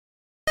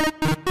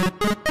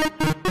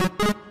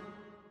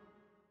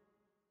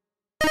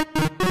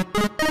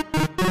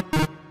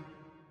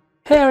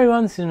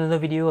everyone, this is another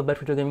video about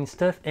retro gaming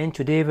stuff, and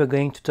today we're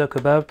going to talk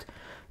about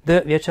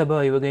the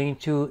VirtualBoy. We're going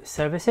to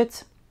service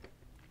it,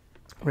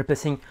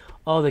 replacing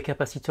all the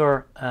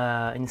capacitor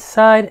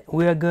inside.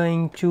 We are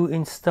going to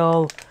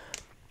install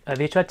a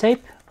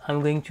VirtualTap.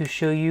 I'm going to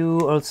show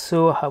you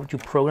also how to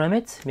program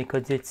it,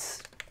 because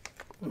it's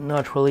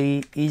not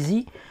really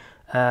easy,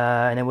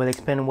 and I will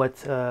explain what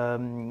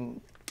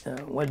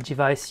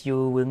device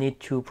you will need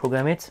to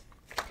program it.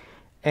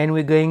 And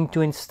we're going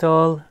to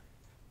install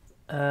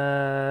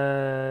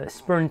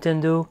Super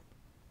Nintendo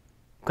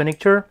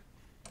connector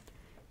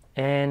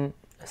and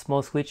a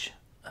small switch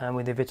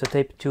with the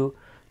VirtualTap to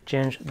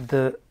change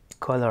the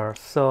color.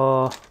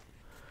 So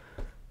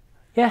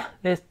yeah,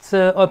 let's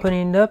open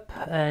it up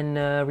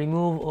and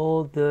remove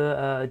all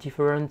the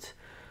different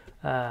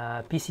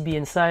PCB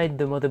inside,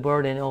 the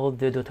motherboard and all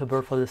the daughter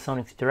board for the sound,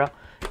 etc.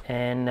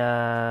 And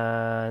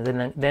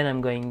then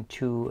I'm going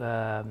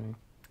to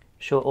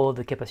show all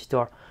the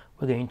capacitor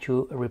we're going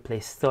to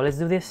replace. So let's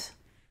do this.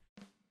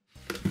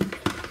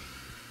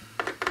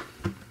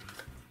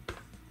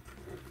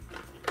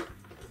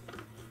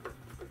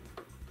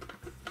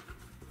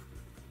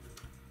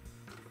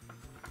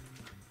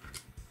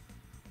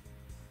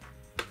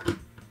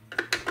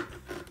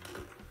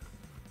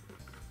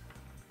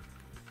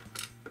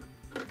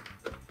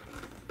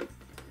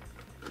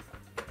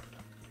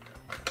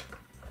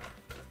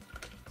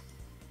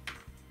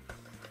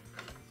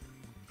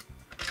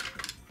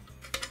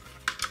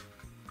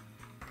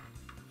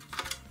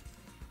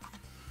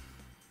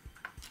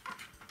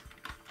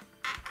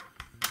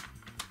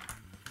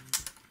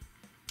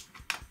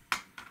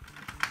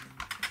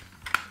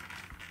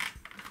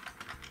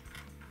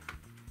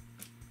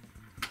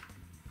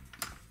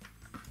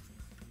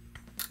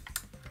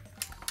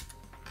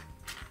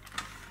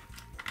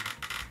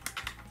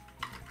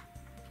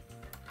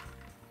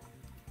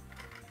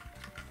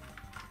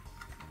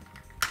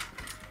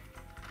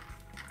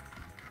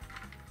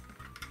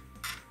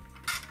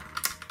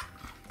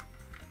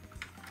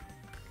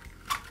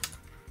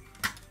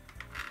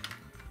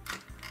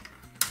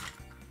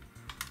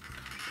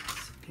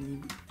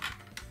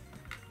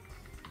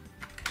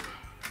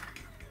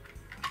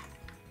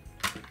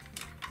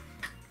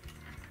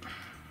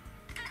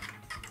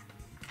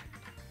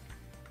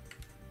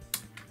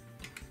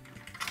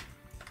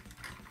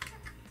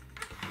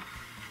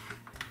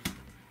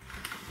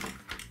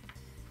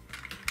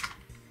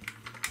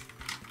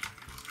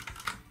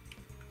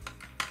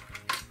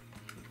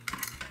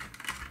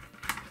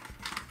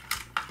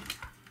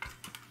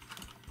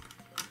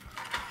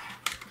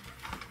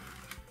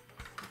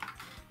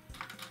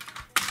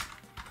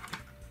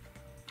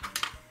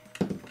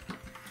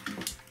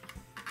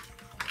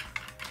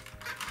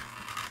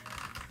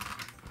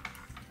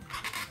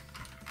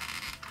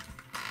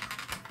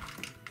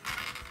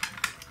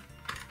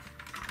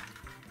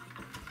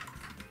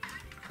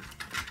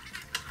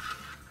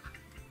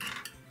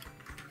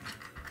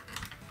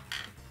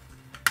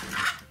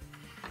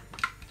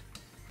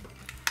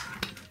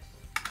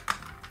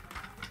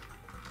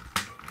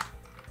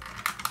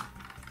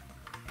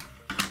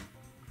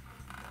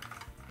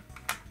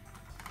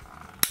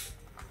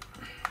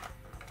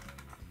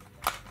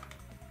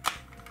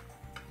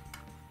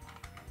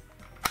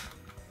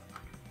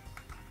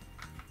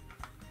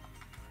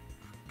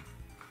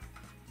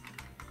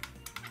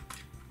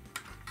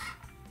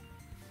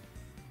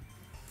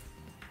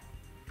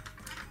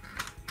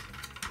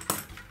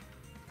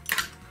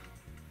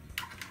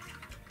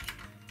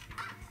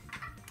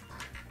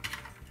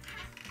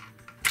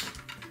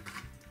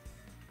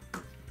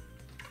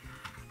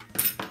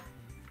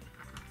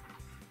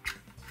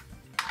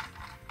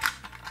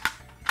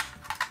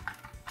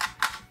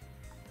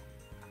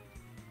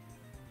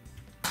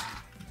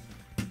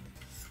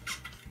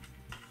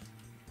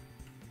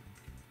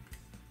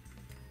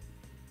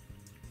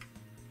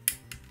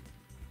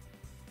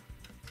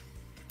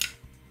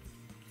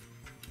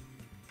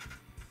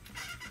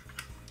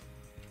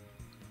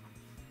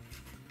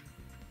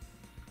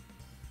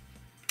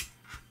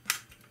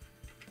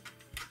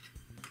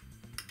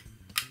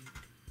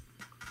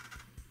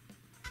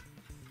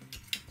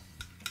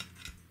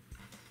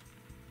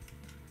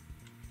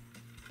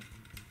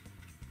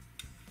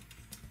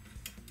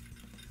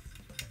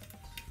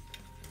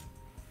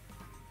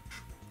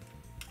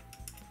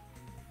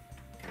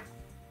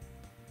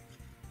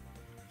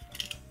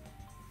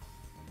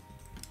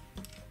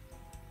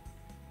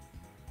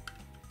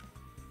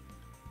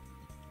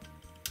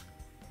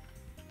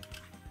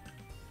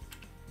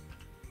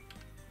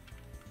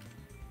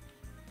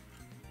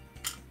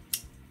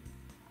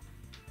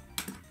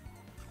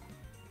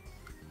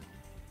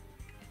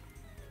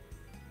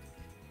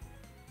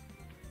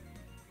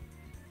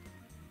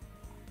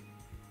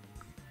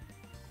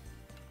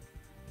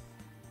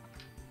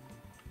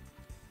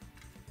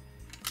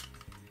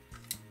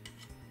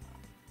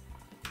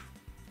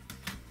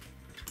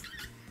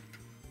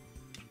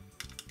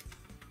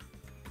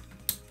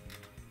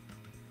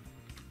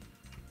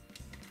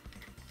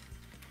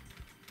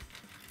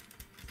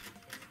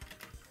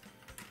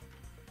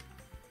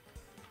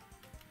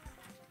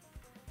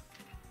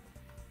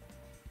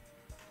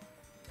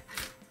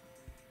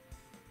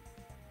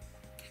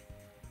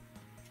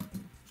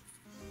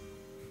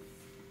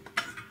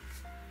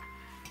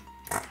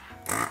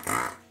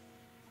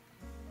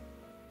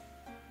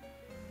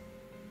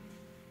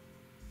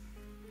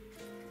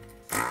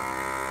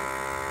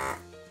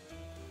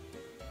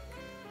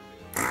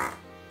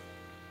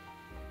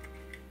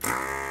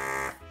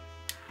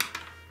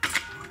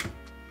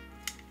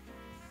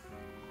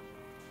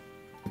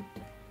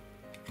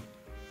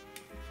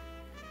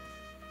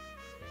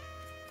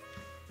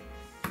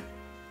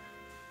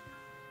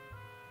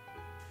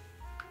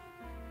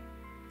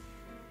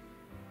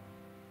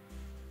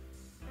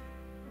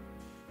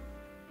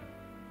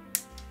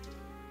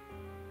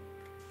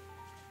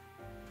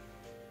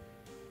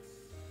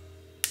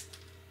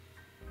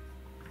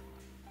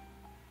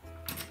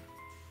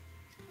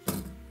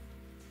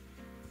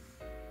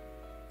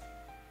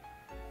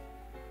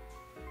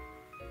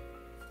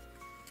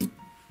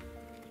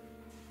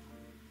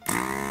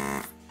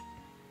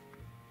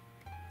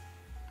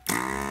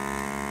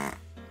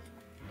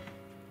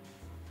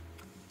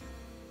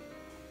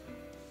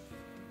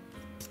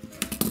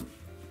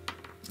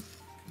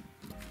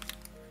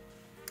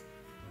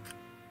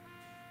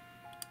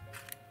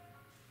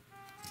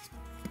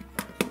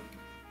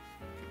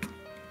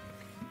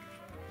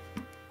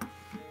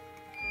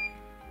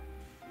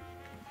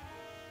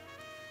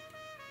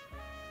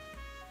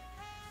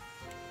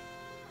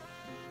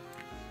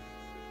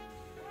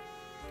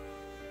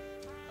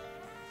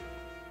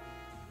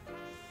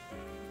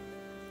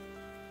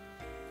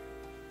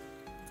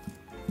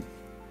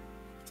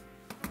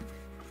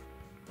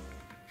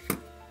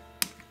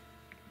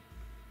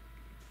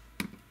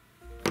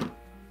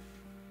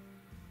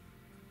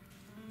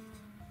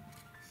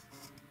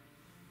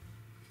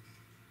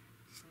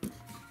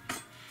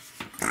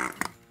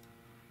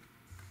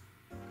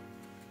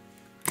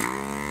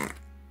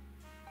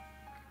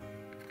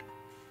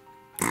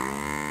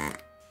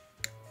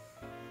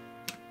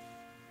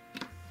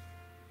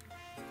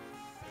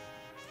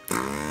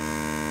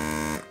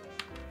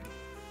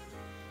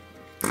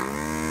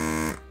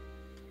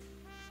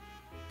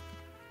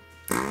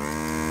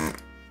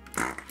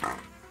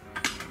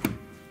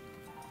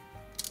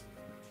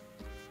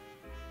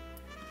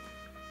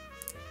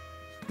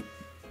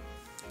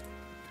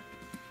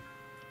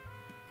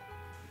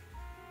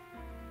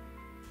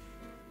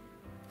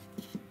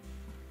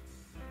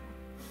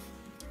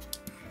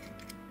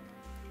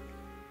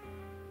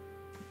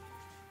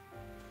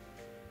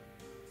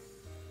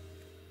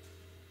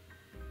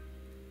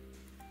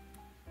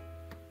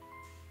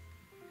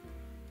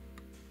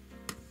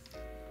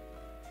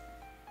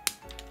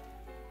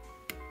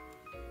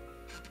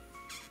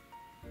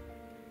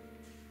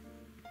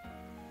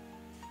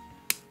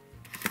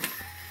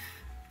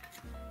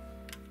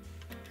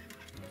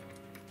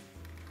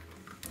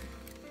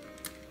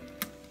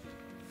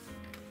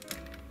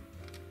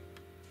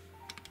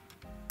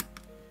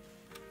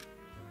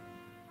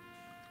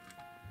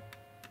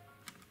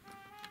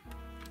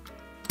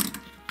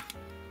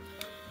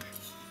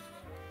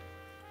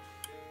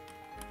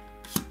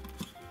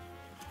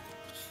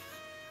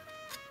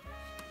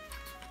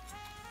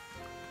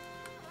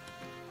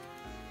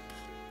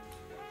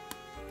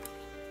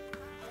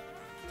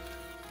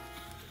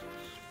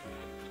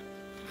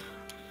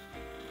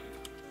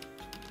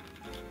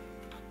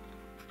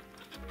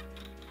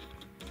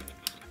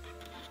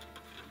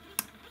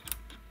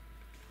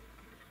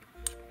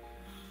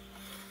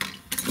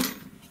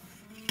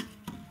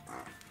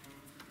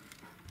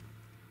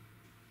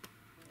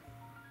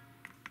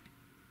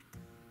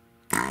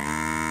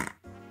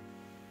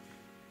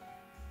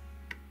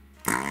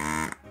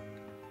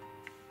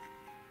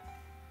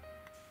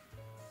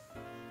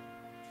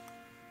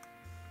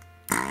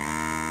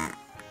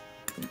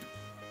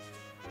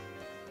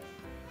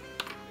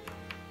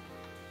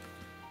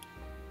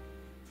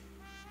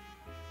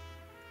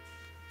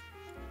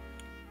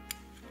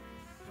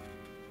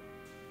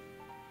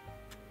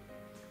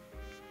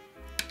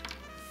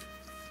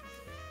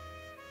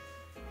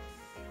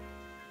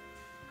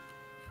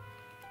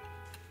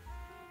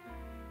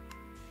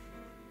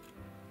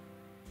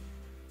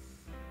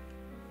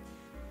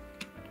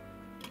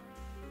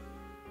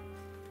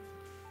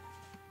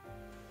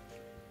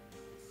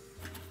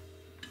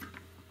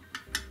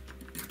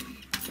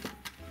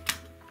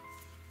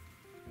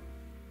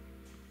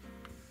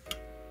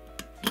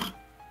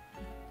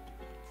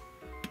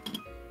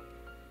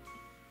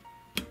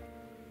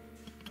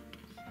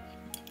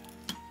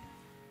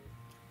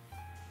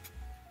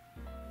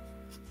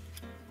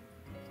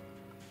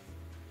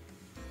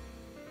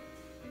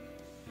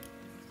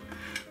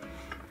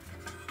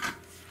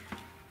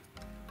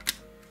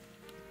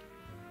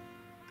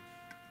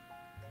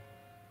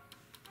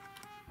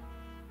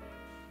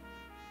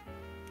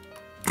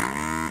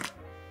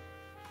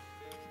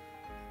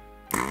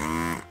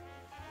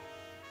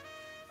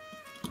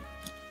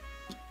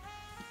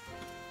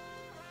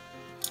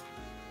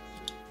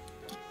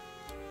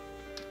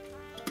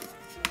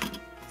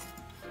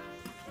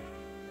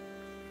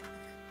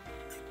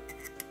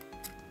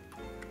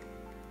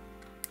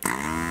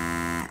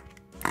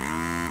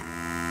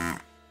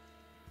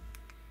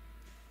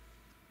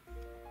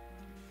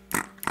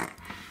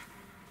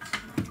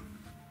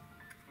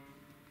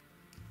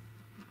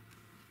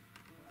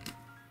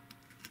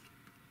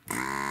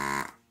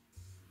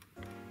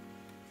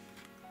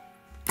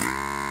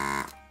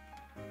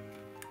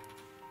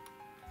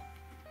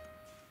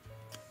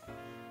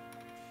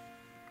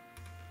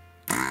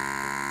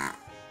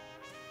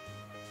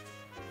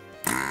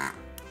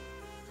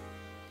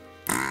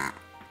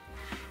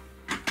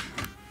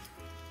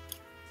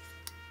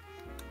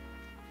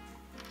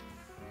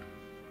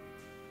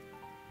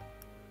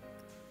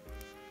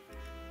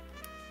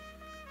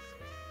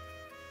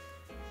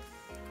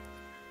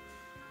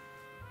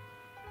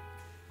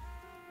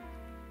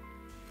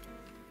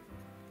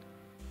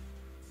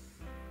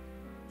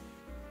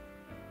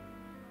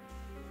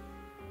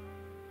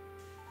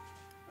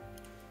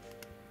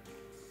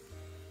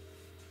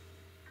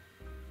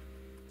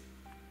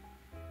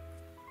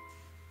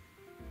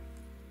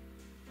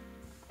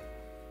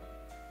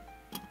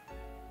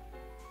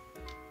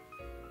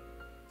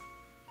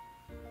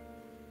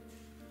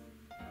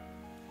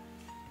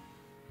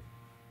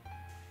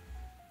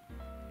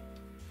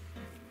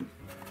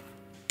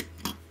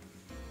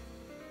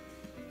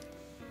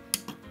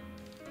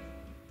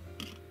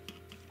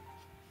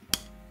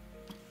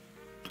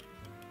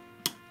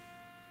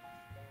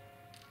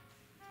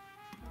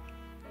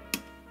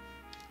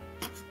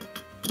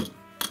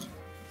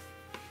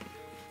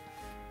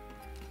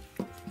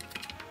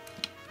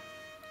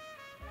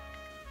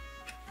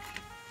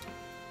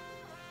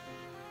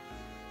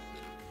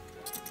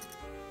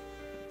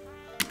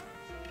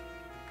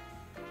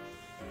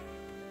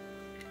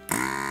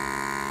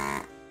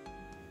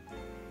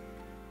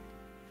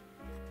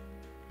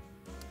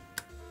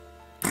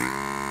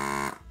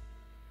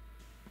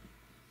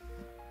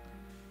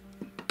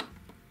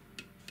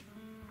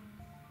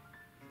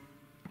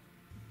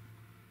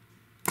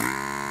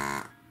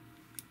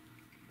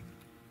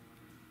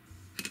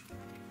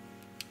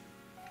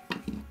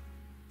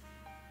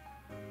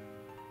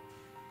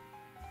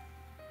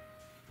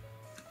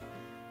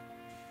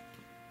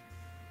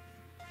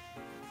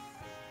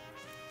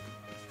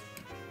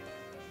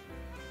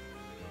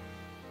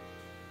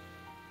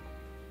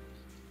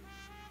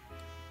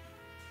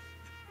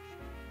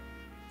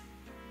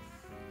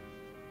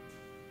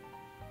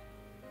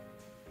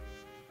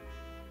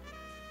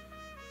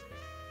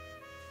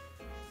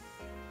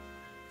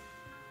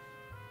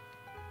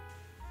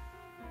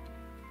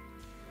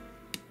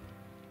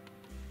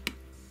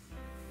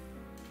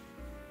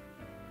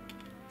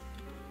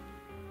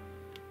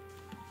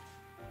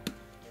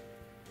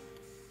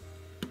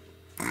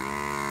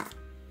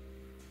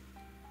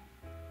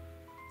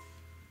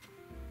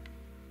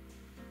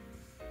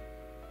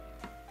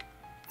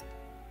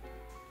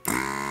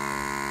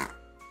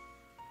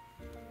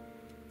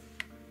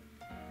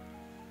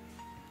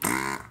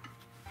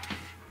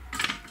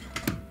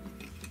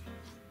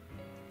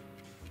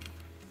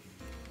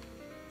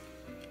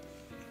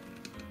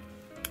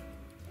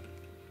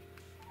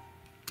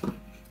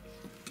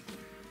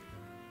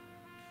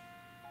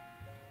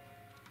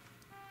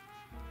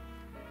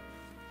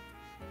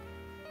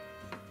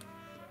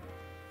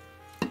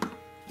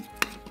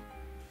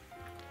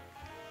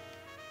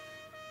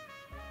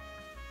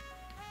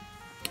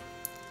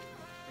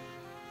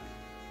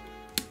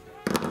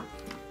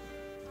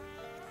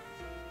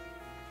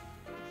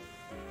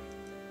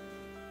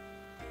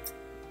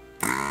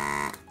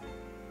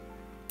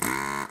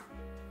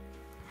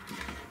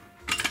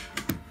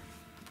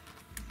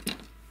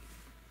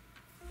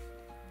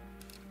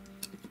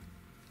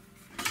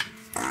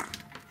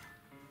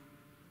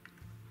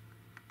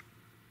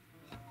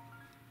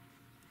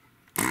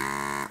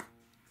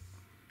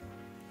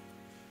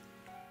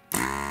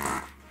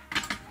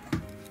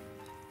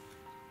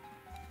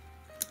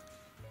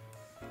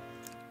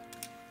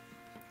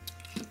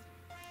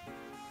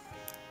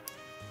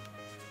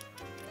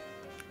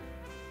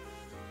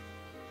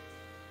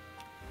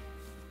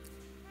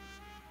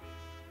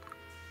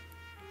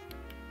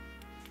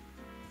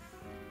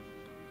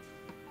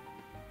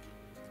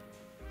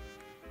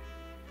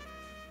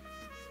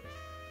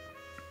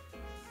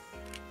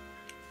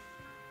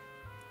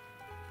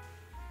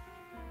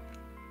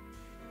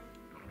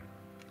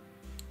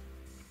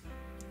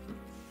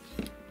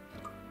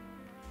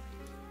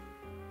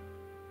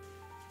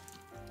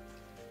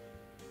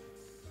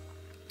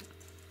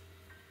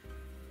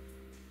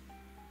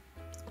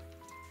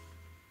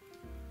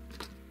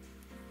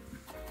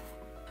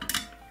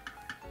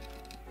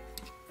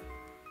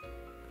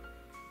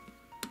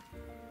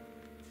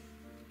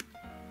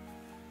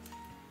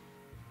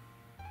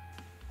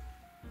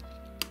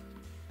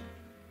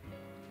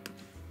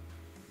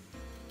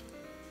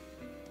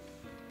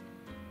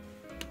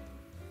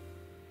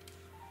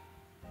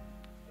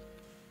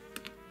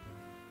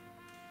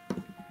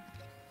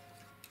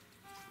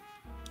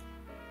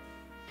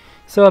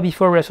 So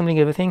before reassembling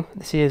everything,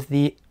 this is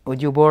the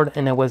audio board,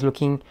 and I was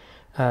looking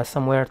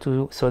somewhere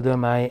to solder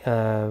my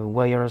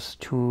wires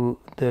to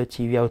the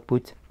TV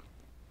output.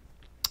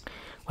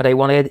 What I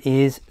wanted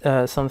is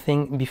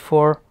something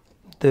before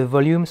the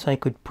volume, so I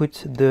could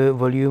put the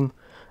volume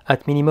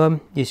at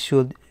minimum. This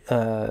should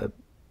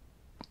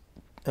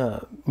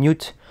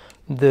mute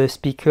the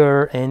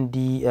speaker and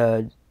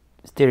the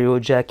stereo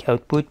jack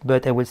output,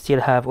 but I will still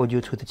have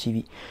audio to the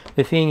TV.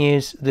 The thing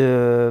is,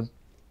 the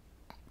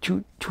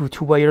two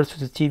wires to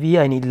the TV,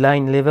 I need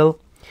line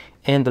level,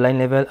 and the line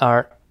level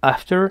are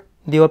after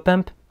the op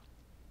amp,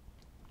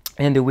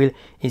 and the wheel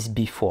is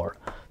before.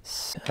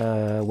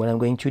 So, what I'm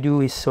going to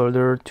do is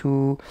solder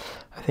to,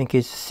 I think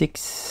it's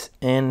 6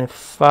 and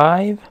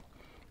 5,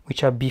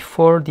 which are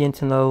before the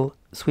internal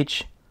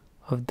switch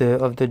of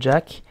the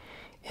jack.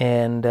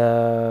 And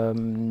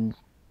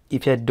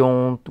if I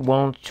don't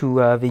want to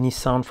have any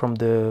sound from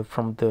the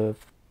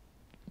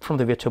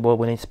VirtualBoy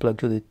when it's plugged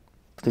to the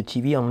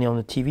TV, only on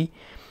the TV,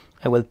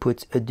 I will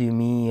put a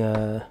dummy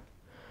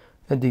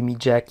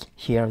jack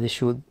here. This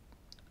should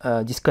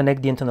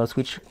disconnect the internal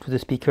switch to the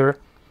speaker,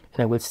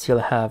 and I will still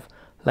have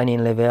line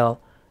in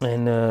level.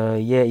 And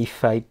yeah,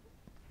 if I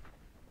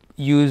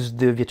use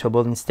the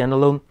VirtualBoy in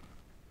standalone,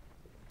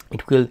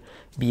 it will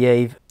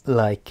behave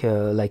like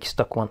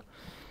stock one.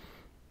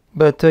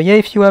 But yeah,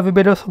 if you have a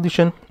better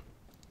solution,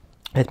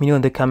 let me know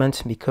in the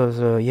comments,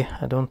 because yeah,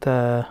 I don't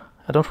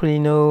really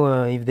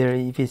know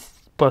if it's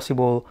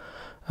possible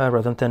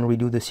rather than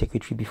redo the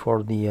circuitry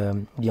before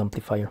the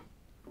amplifier.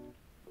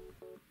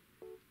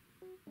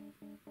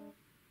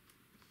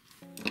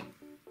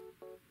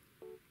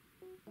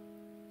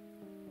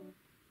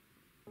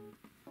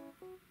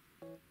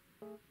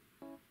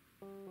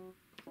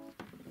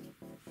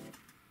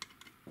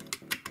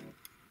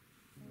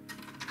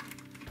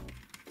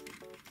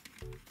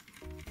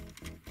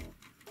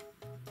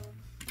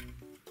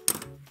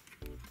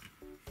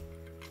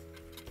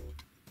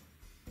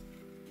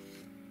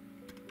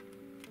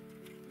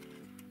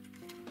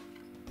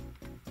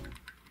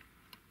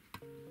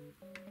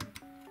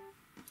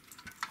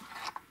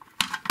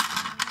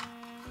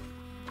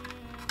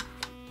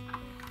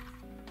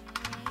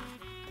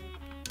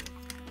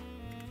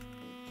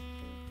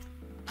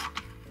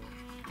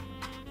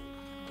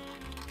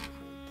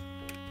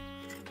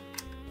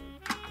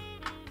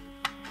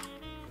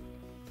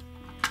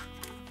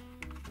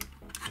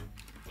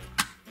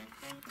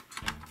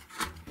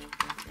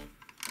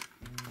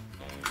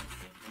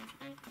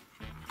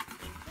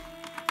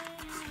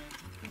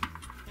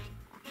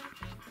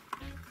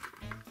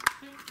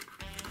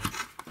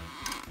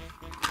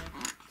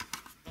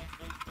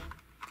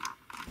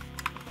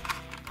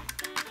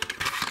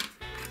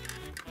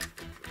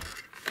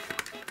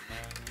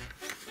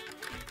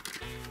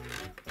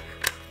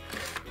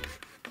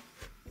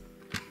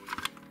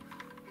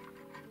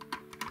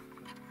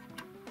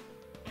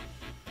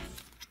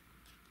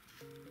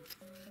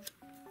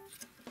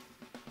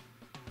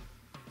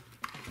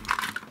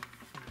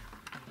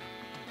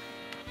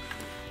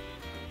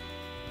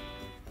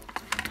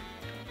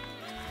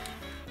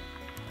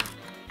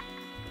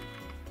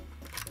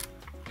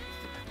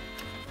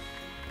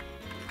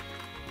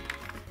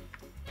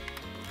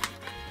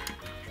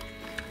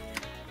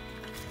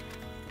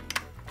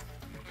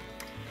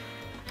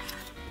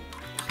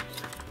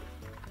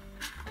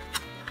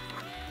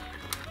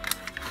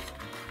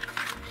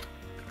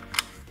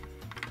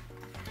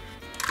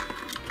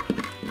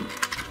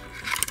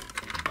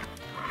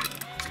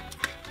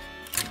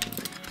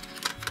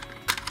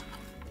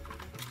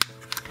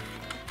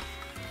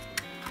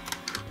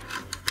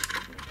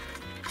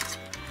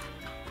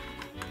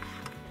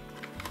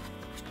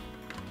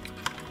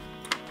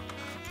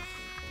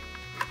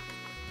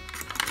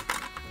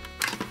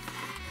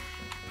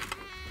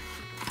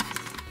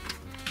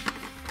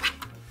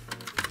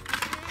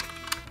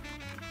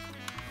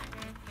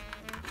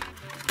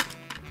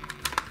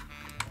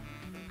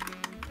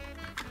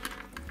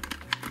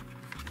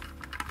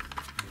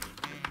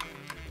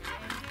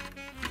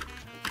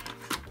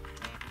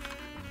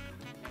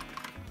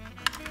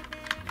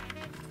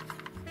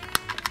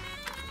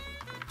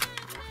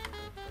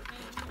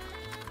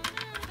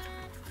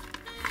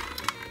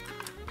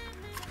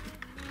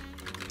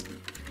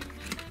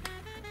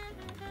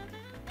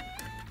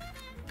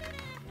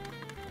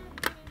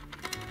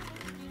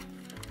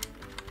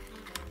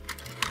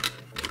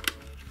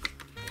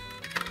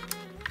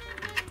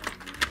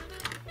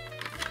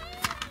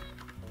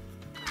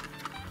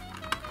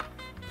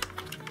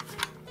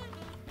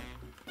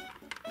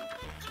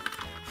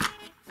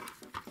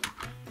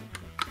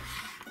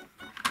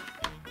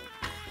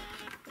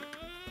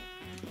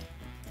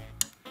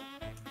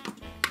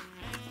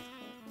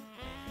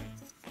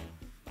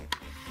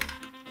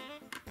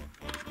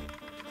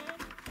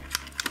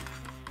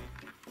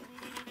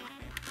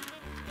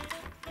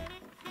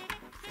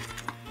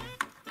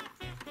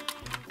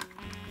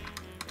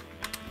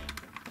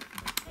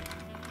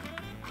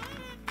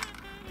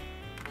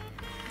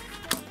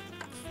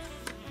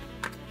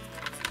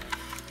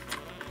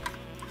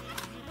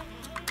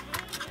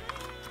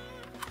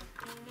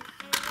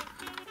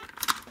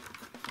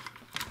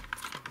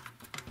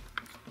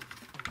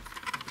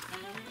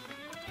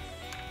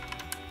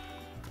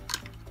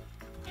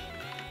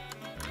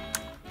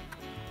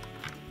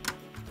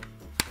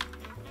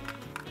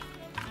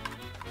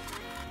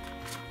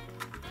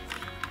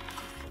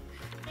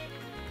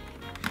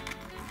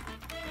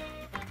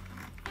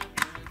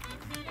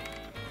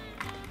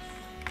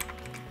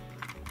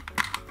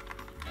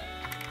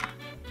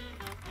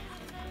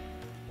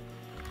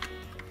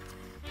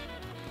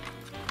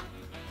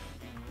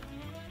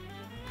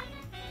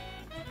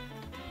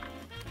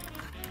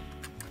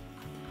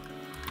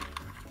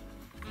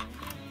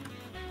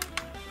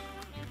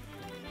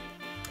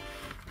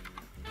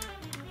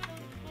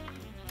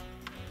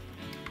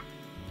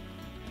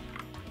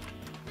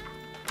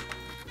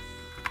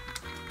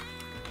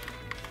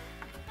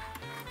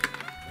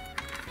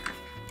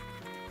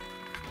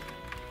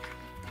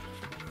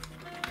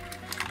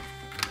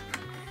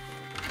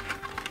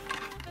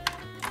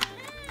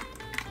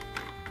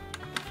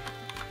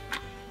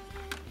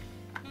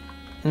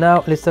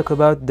 now let's talk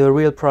about the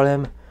real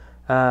problem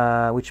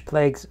which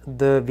plagues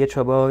the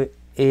VirtualBoy.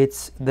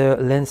 It's the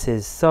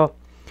lenses. So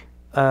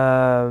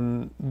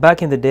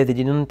back in the day, they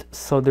didn't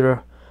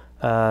solder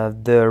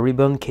the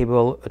ribbon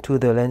cable to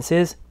the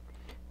lenses.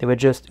 They were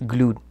just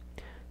glued.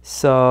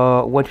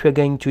 So what we're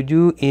going to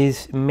do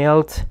is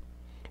melt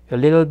a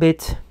little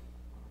bit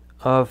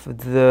of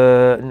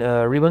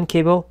the ribbon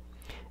cable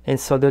and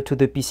solder to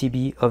the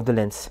PCB of the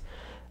lens.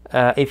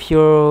 If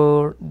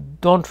you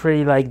don't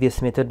really like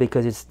this method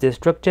because it's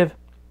destructive,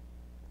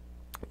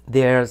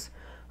 there's,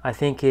 I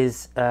think,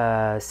 is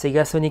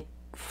Sega Sonic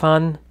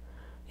Fan,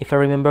 if I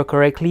remember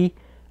correctly,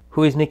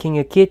 who is making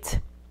a kit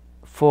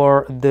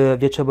for the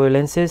VirtualBoy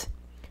lenses.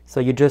 So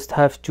you just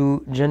have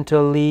to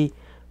gently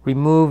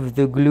remove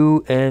the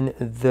glue and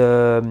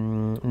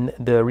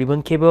the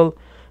ribbon cable.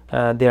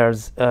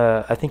 There's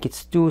I think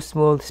it's two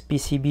small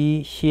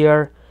PCB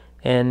here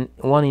and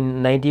one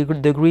in 90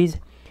 degrees,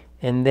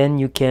 and then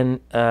you can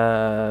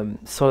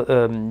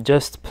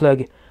just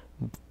plug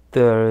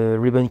the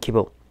ribbon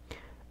cable.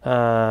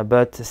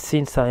 But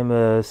since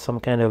I'm some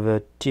kind of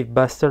a cheap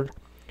bastard,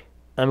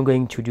 I'm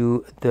going to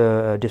do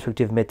the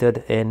destructive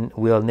method and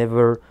we'll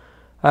never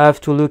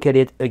have to look at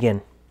it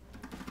again.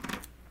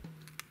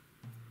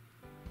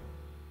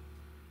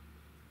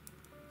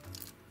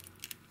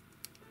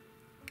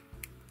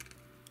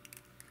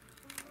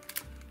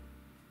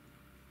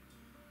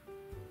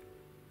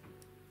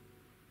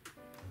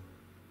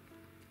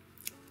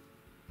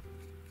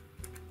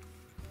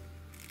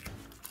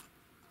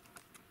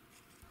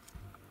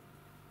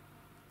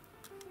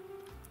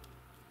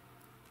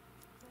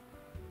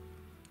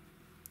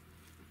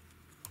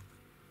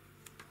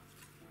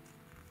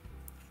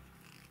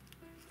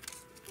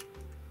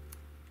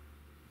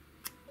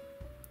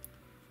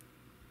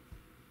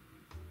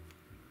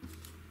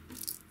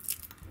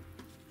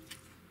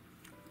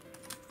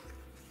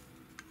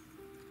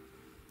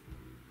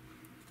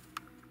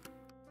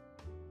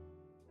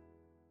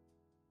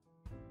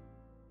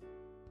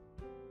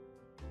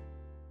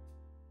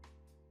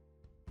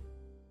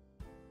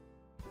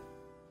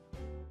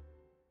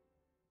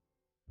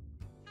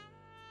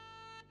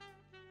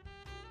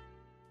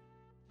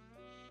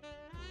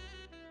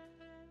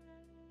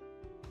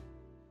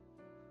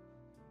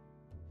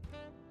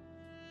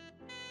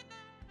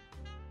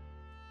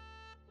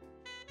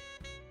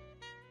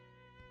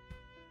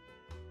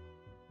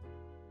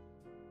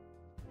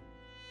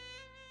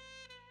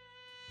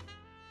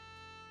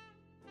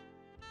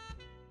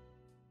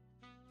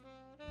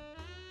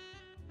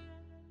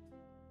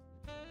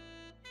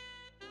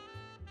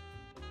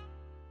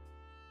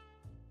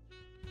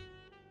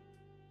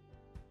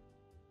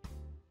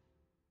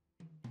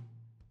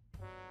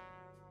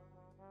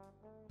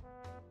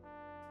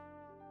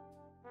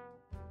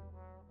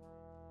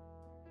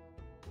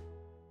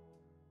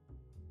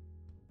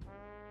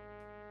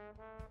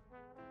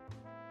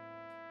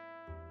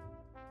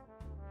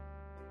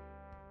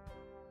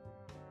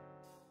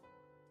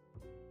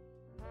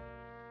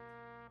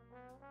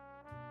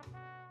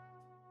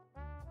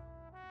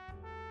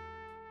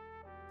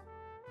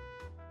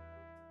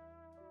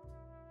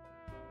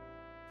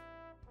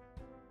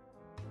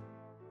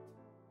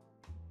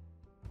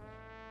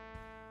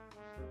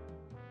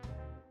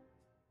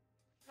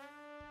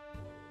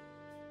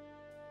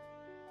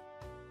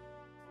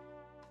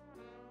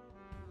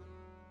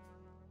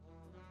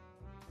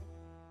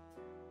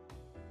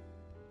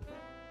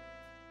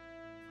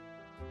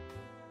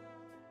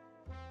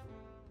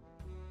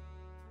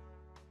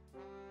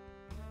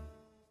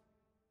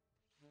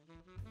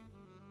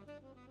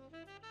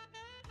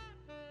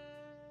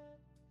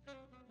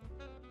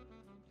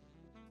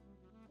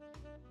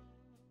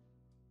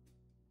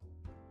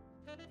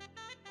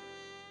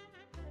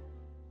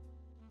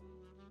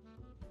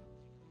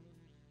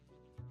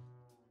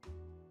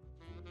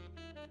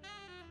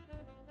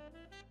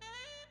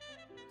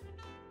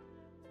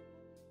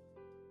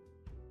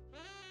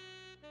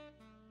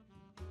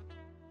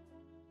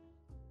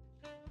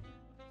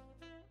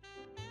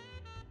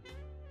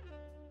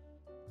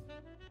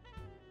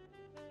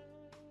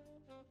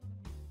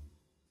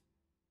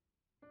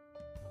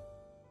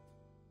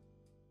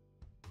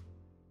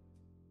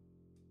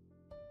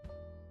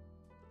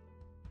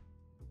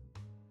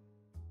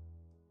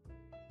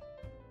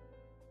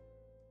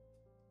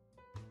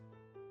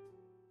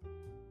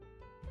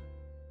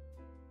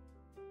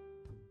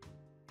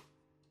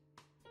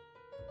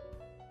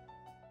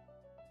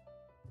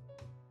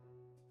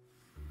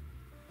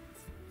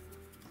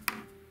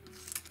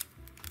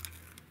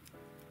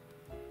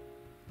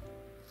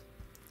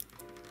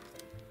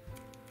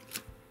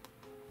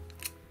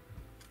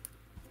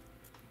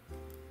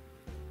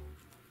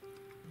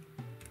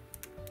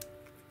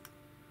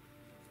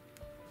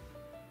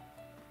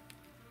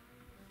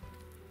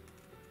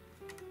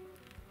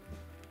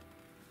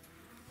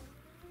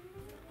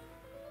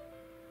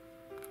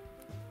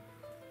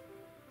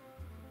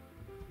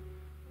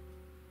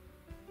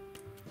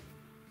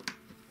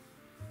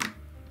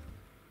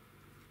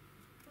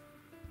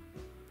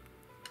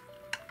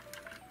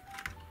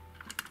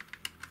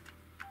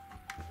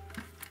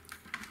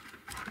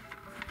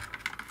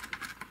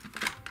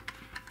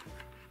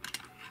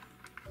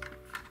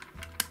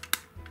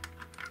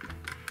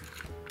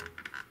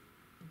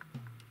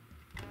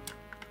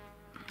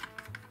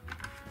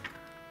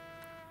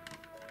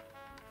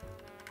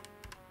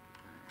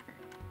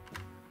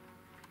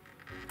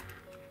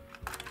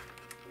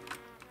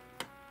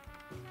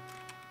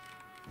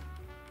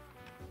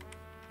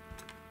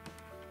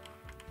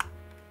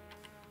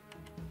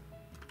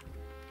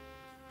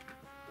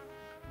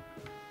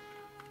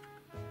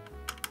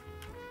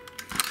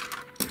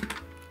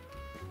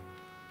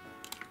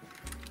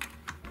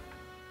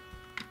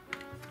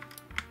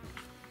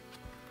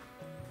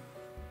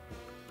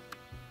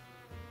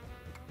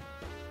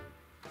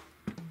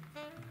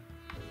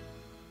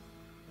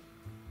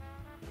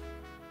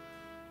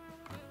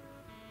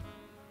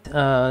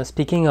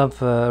 speaking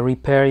of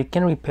repair, you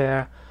can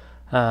repair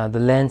the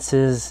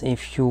lenses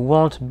if you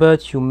want,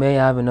 but you may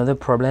have another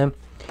problem.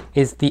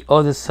 It's the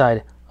other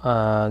side.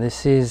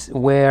 This is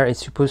where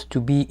it's supposed to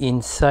be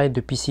inside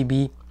the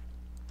PCB,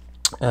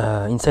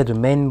 inside the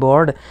main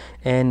board,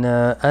 and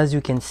as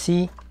you can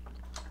see,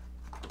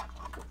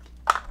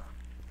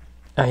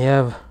 I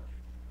have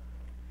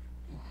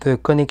the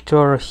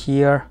connector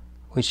here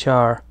which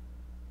are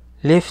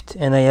lift,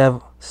 and I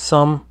have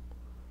some,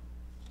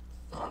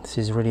 this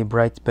is really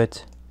bright,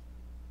 but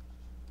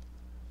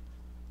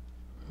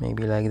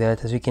maybe like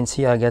that. As you can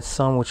see, I got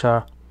some which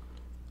are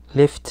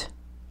lift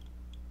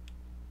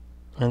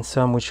and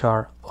some which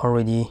are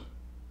already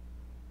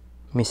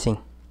missing.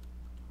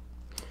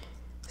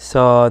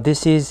 So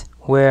this is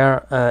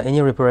where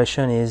any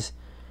reparation is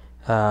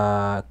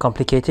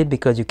complicated,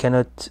 because you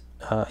cannot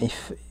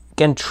if you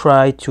can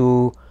try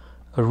to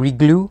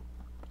reglue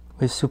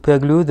with super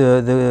glue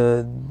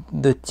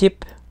the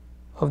tip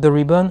of the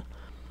ribbon,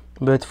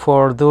 but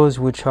for those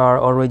which are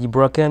already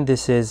broken,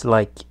 this is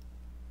like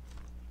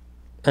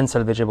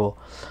unsalvageable.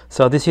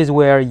 So this is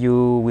where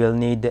you will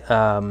need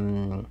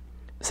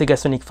Sega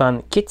Sonic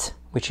Fan kit,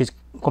 which is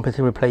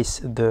completely replace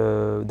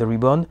the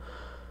ribbon,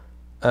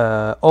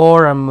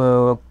 or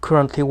I'm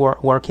currently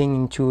working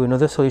into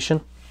another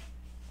solution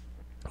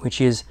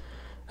which is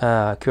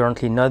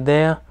currently not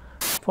there.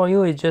 For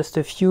you it's just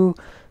a few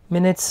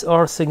minutes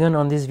or seconds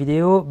on this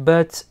video,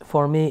 but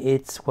for me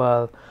it's,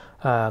 well,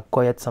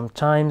 quite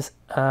sometimes.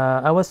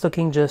 I was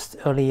talking just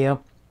earlier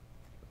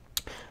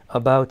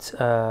about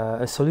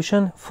a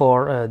solution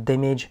for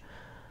damaged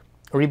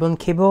ribbon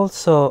cable.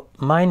 So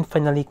mine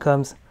finally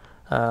comes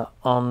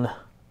on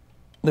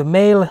the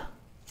mail,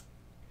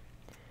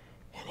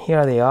 and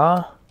here they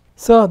are.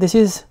 So this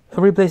is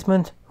a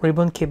replacement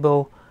ribbon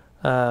cable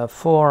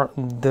for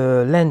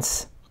the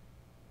lens,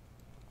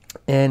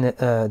 and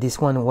this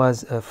one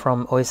was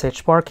from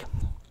OSH Park,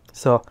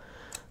 so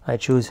I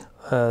choose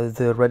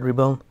the red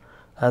ribbon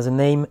as a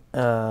name,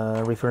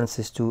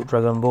 references to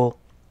Dragon Ball.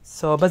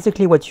 So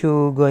basically what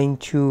you're going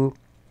to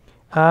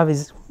have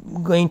is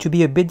going to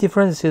be a bit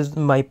different. This is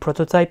my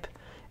prototype,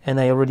 and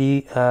I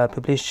already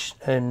published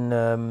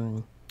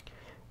another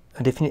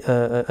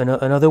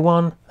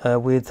one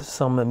with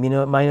some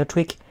minor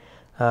tweak,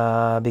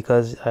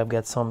 because I've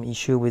got some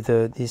issue with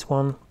this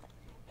one,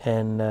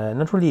 and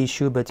not really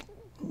issue, but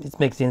it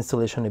makes the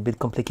installation a bit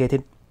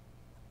complicated.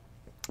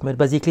 But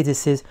basically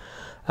this is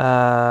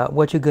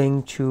what you're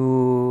going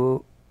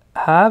to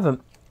have,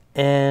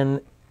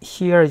 and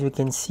here, as you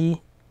can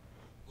see,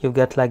 you've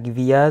got like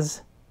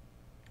vias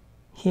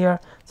here,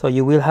 so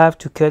you will have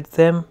to cut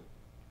them.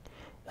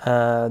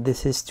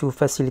 This is to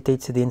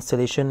facilitate the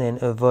installation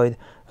and avoid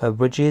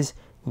bridges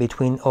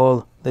between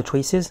all the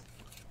traces.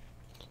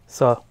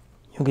 So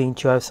you're going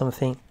to have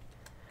something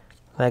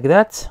like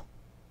that,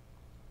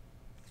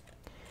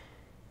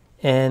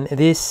 and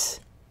this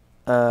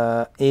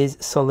is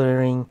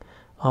soldering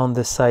on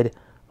the side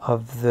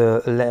of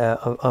the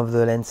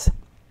lens.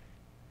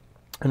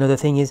 Another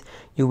thing is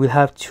you will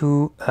have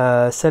to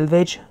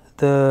salvage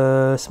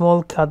the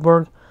small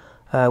cardboard,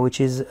 which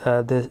is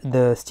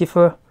the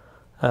stiffer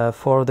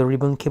for the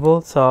ribbon cable.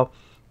 So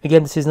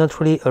again, this is not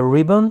really a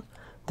ribbon,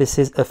 this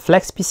is a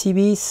flex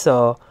PCB,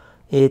 so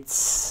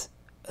it's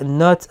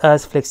not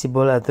as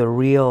flexible as the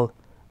real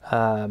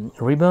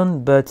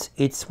ribbon, but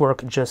it's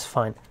worked just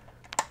fine.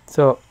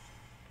 So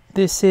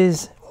this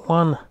is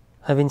one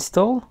I've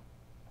installed.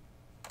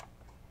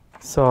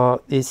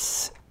 So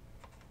it's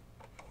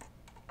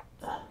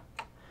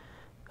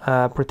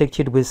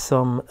protected with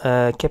some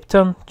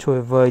Kapton to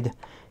avoid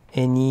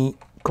any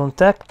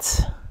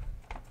contact,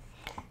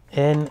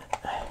 and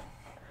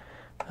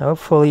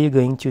hopefully you're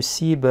going to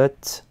see,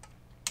 but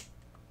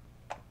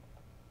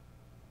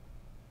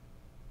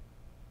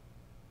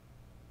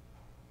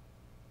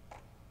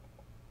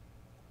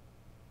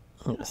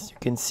yes, you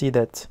can see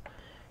that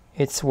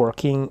it's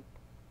working.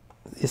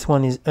 This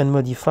one is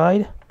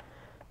unmodified,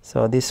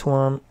 so this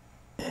one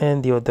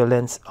and the other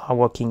lens are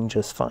working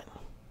just fine.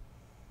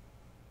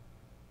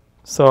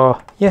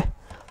 So yeah,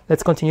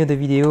 let's continue the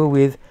video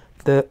with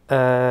the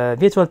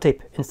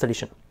VirtualTap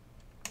installation.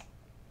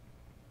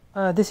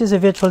 This is a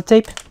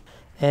VirtualTap,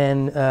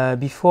 and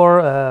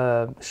before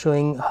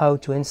showing how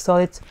to install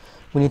it,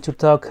 we need to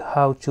talk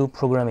how to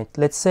program it.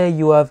 Let's say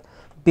you have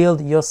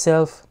built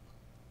yourself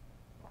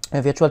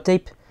a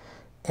VirtualTap,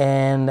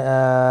 and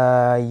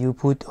you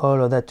put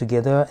all of that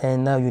together,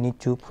 and now you need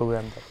to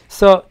program that.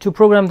 So to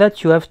program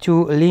that, you have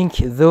to link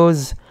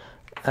those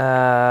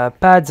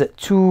pads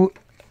to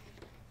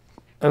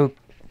a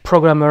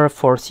programmer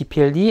for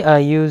CPLD. I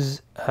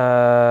use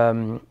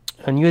an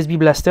USB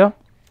blaster.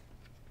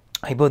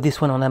 I bought this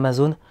one on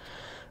Amazon.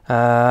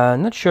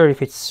 Not sure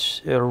if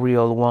it's a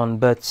real one,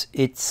 but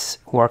it's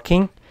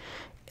working.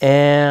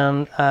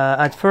 And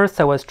at first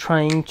I was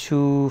trying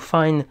to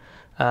find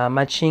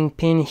matching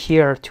pin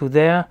here to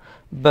there,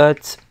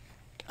 but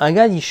I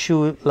got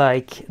issue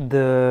like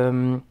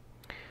the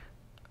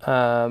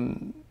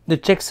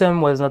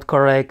checksum was not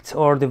correct,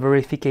 or the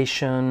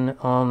verification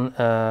on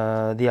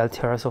the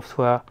Altera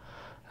software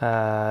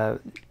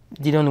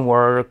didn't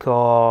work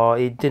or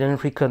it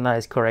didn't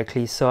recognize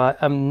correctly. So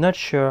I'm not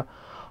sure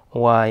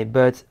why,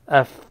 but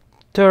after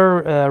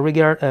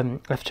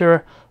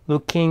after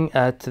looking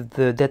at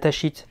the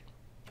datasheet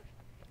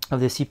of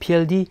the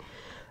CPLD,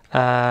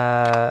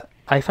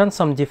 I found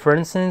some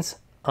differences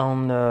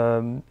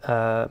on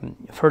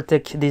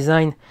Vertex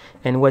design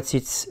and what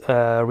it's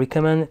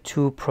recommend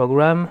to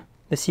program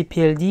the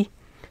CPLD.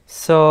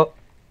 So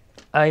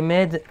I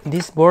made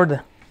this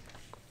board.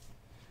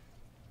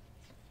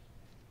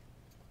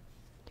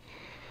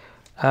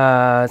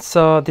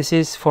 So this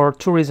is for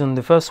two reasons.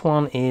 The first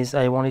one is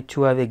I wanted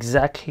to have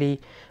exactly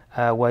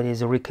what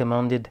is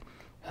recommended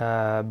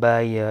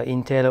by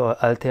Intel or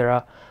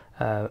Altera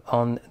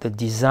on the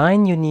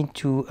design you need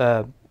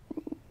to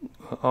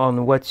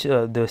on what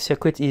the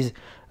circuit is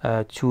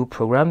to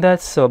program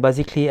that. So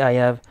basically I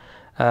have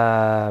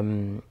a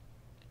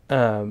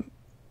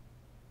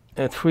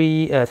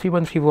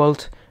 3.3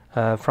 volt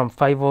from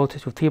 5 volt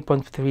to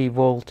 3.3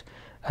 volt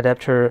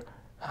adapter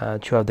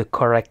to have the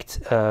correct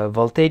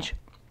voltage,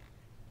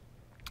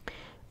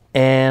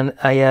 and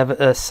I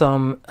have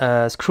some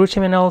screw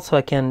terminal, so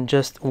I can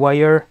just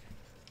wire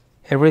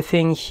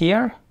everything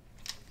here,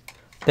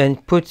 then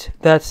put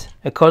that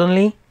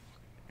accordingly,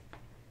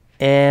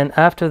 and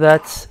after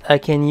that I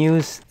can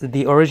use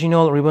the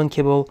original ribbon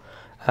cable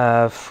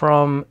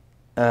from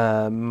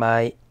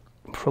my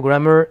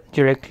programmer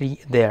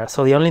directly there.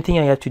 So the only thing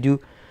I have to do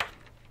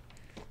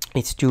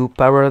is to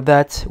power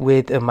that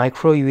with a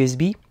micro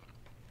USB,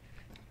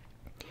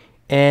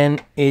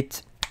 and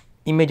it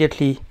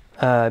immediately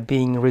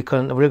being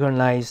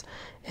recognized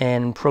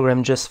and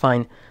programmed just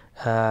fine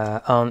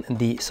on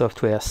the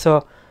software.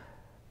 So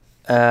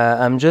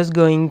I'm just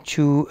going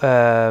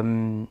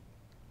to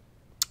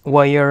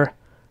wire,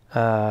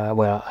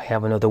 well, I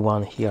have another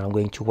one here. I'm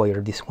going to wire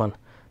this one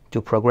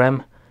to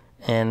program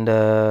and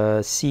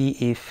see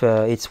if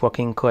it's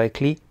working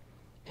correctly,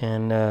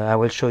 and I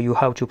will show you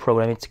how to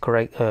program it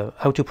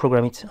how to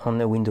program it on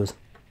the Windows.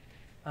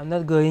 I'm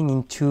not going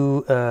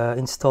into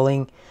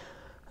installing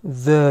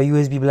the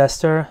USB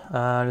blaster.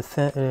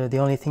 The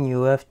only thing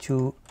you have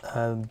to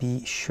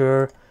be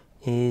sure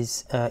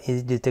is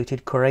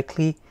detected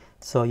correctly.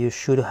 So you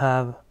should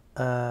have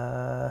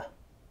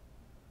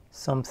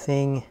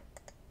something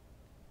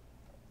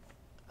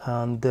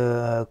on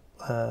the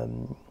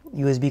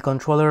USB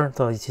controller.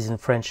 So this is in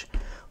French,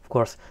 of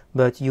course,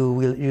 but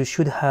you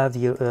should have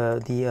the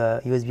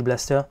USB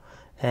blaster,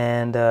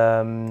 and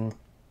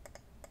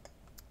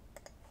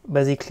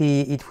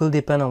basically it will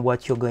depend on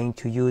what you're going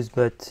to use,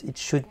 but it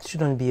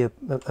shouldn't be a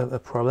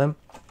problem.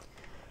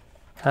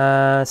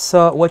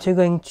 So what you're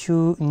going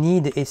to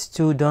need is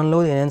to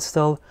download and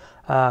install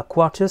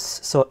Quartus,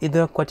 so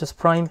either Quartus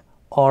Prime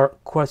or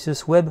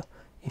Quartus Web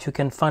if you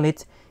can find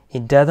it.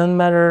 It doesn't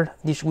matter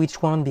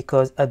which one,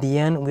 because at the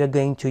end we are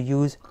going to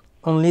use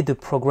only the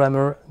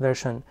programmer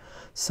version.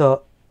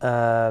 So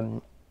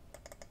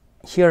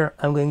here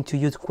I'm going to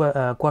use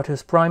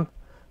Quartus Prime,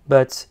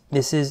 but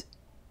this is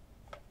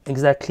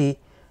exactly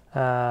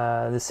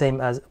the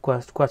same as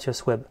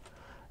Quartus Web.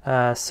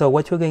 So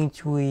what we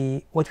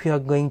are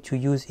going to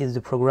use is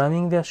the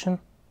programming version.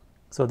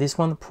 So this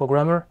one,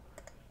 programmer,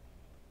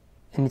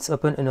 and it's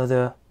open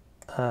another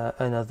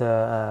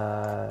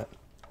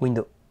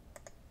window.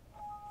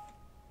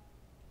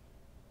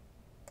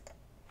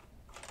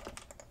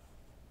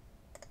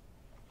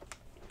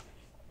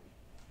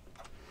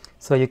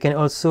 So you can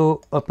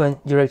also open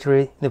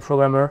directory the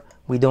programmer.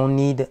 We don't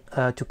need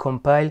to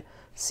compile,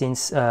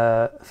 since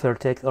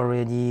Vertex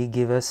already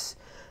gave us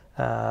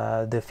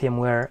the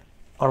firmware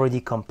already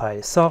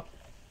compiled. So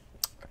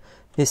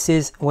this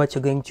is what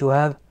you're going to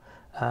have.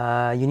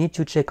 You need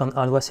to check on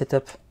hardware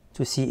setup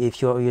to see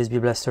if your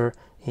USB blaster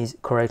is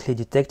correctly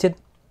detected,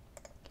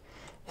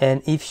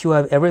 and if you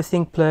have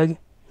everything plugged,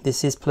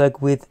 this is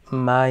plugged with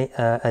my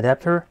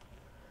adapter,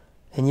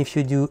 and if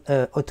you do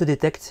auto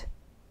detect,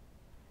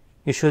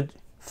 you should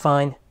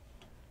find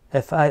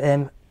a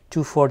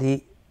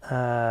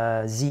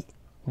FIM240Z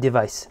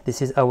device.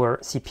 This is our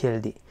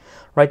CPLD.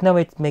 Right now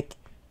it make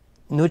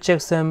no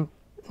checksum,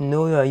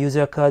 no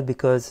user code,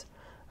 because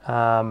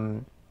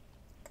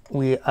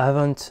we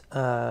haven't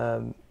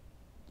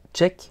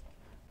checked.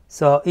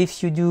 So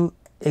if you do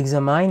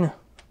examine,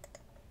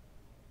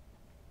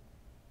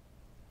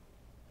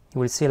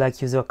 you will see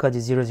like user code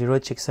is 00,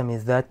 checksum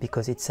is that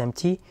because it's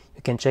empty.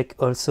 You can check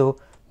also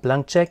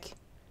blank check.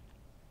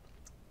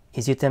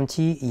 Is it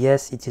empty?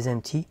 Yes, it is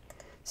empty.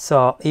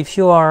 So if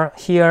you are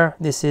here,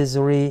 this is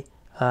really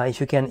if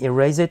you can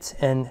erase it,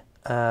 and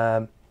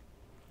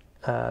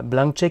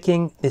blank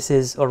checking, this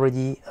is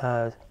already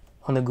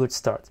on a good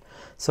start.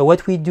 So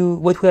what we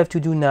have to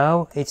do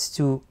now is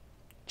to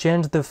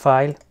change the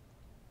file,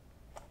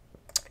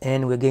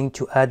 and we're going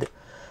to add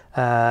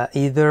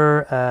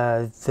either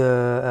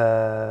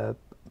the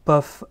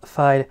POF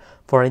file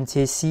for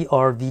NTSC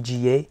or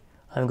VGA.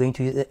 I'm going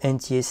to use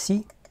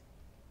NTSC.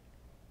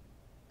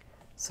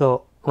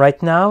 So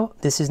right now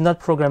this is not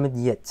programmed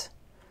yet.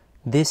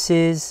 This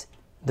is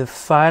the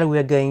file we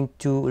are going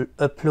to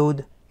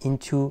upload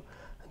into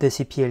the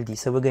CPLD.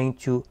 So we're going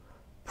to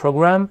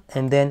program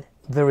and then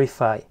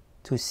verify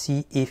to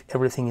see if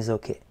everything is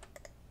okay.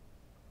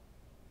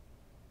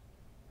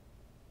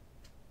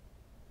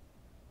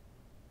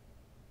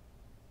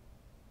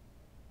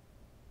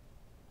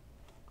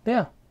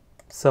 Yeah,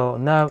 so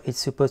now it's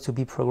supposed to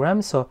be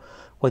programmed. So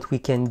what we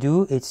can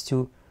do is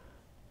to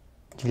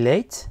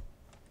delete,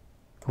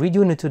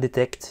 redo no to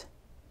detect,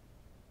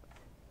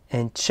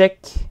 and check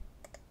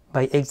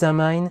by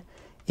examine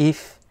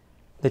if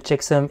the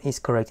checksum is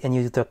correct and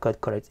user code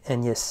correct.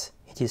 And yes,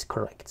 it is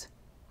correct.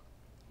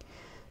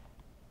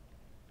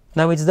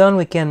 Now it's done.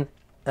 We can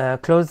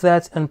close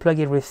that, unplug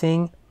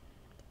everything,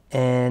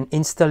 and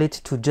install it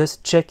to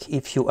just check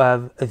if you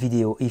have a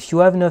video. If you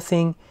have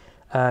nothing,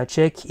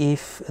 check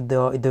if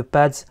the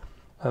pads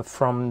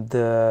from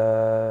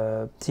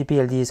the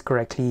CPLD is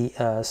correctly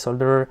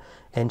soldered,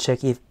 and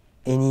check if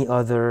any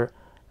other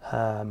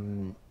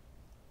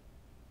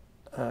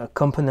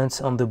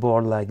components on the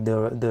board, like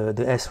the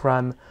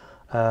SRAM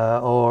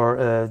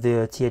or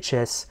the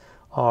THS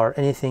or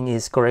anything,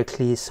 is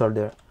correctly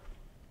soldered.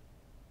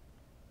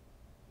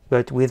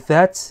 But with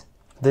that,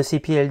 the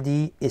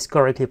CPLD is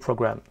correctly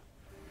programmed.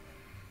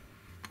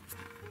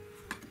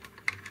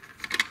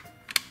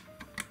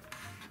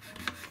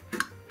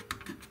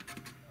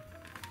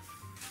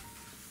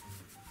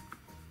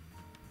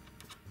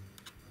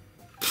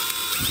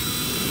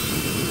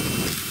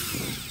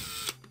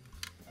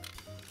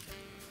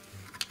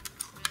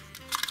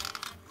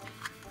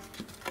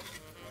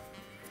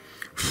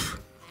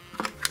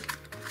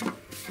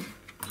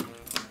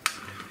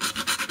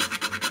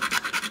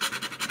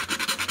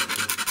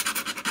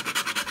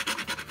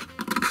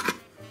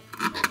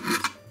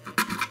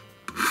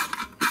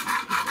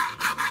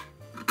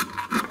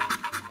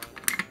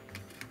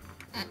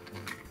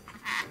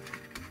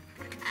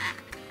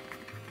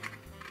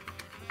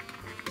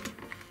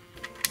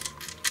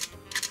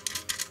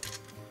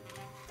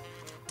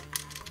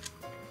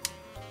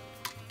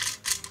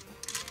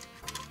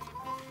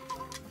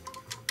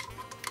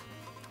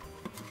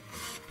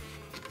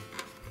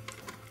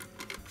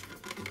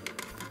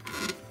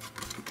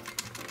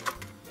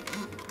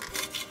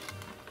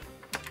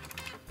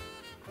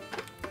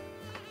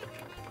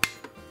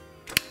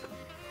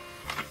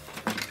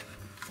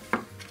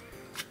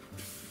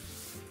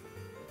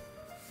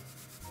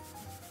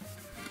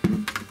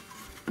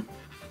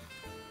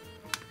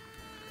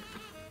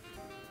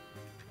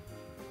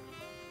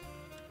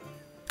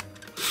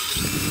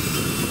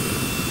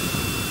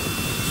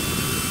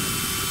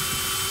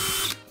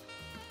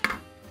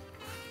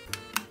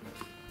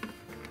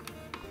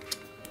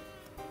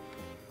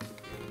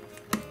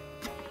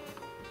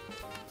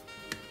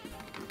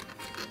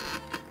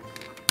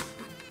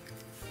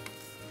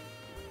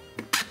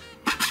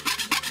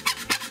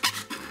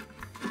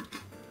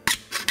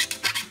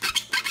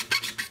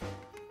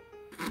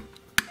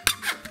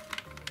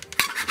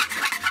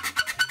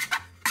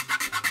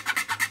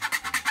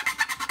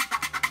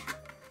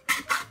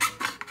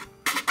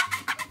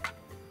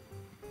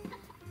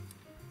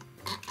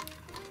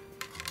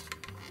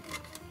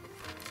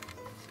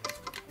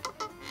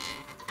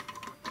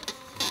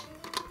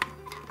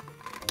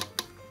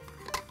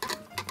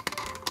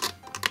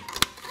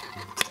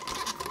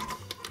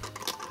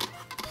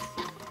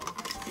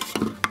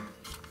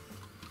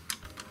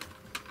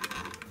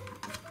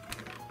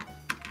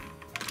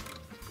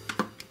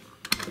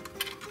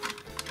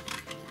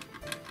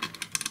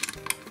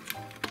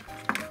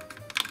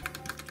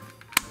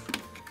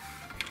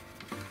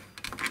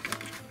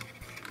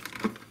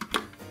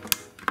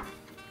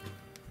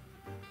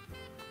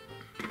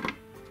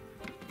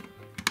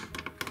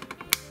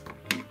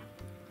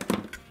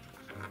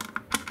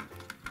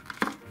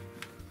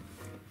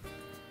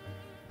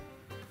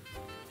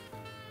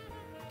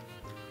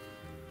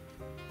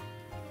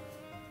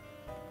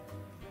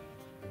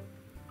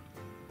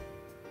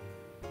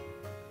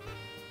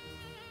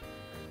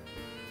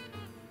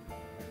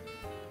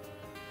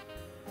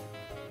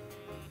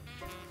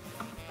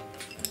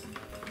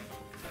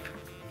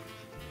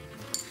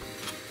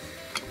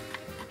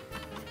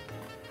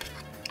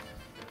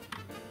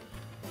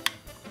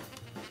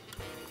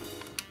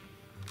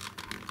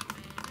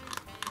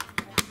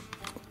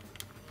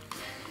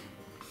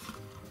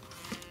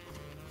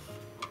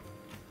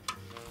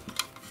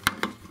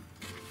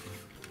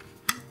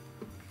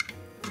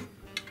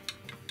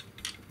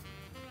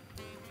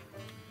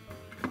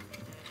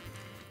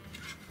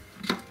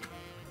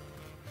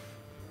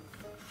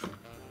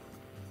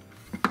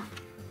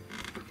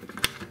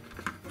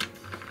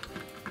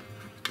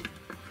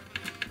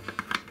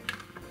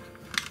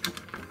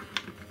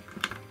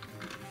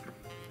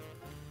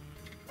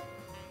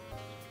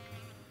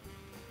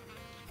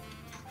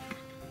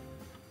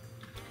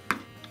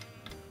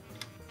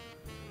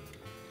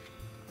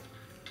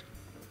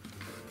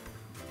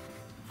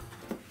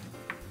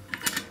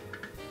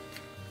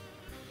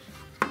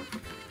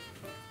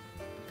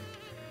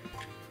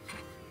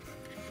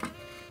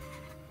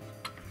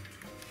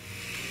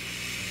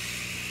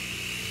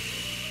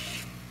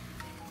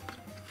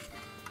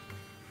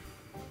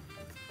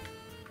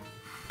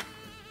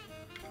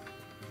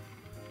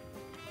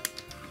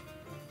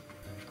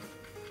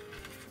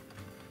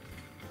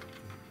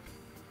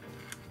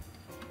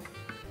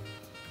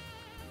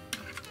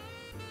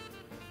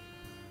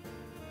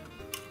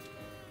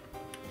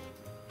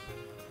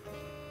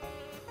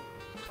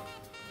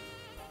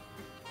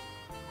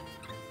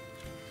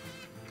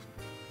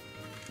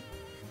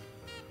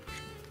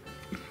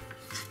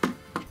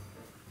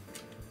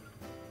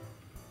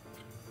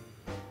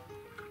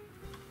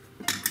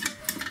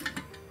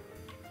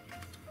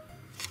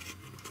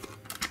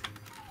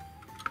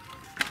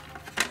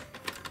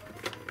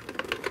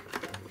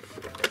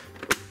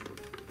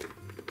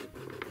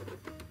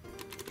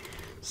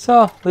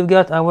 So we've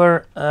got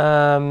our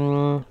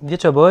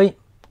VirtualBoy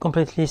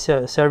completely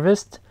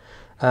serviced.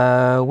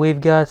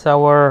 We've got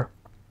our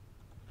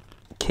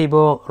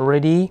cable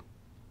ready,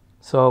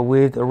 so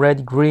with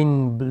red,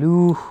 green,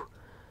 blue,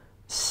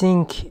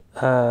 sync,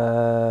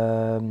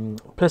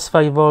 plus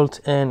 5 volt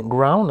and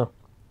ground.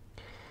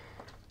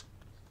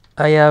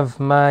 I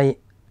have my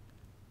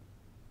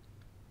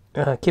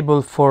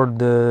cable for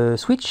the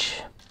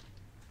switch.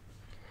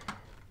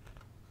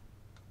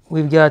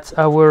 We've got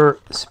our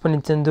Super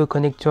Nintendo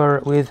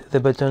connector with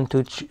the button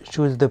to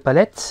choose the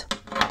palette.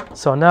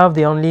 So now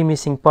the only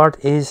missing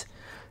part is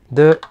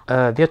the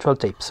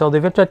VirtualTap. So the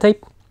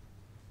VirtualTap,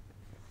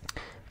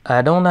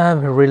 I don't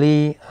have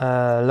really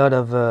a lot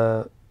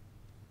of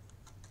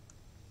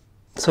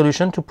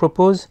solution to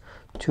propose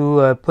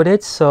to put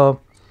it. So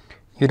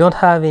you don't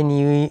have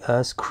any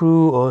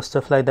screw or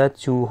stuff like that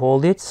to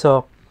hold it.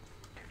 So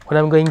what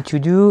I'm going to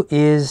do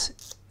is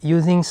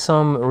using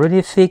some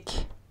really thick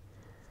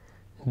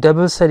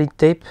double-sided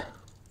tape,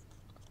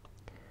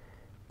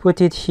 put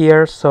it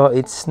here so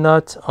it's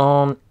not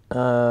on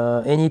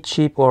any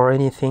chip or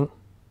anything,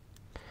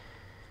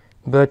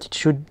 but it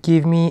should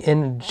give me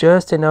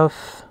just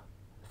enough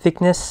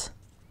thickness,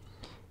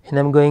 and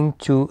I'm going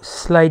to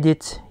slide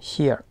it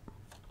here.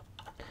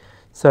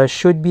 So I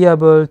should be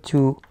able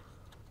to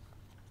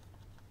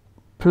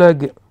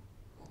plug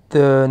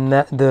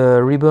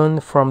the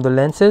ribbon from the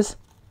lenses.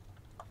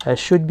 I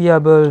should be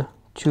able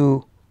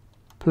to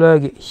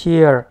plug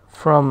here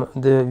from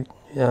the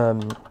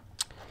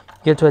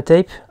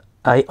VirtualTap.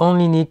 I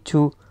only need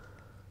to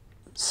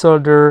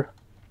solder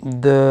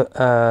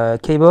the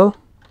cable,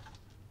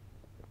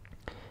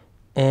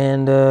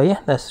 and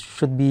yeah, that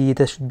should be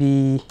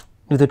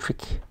do the trick.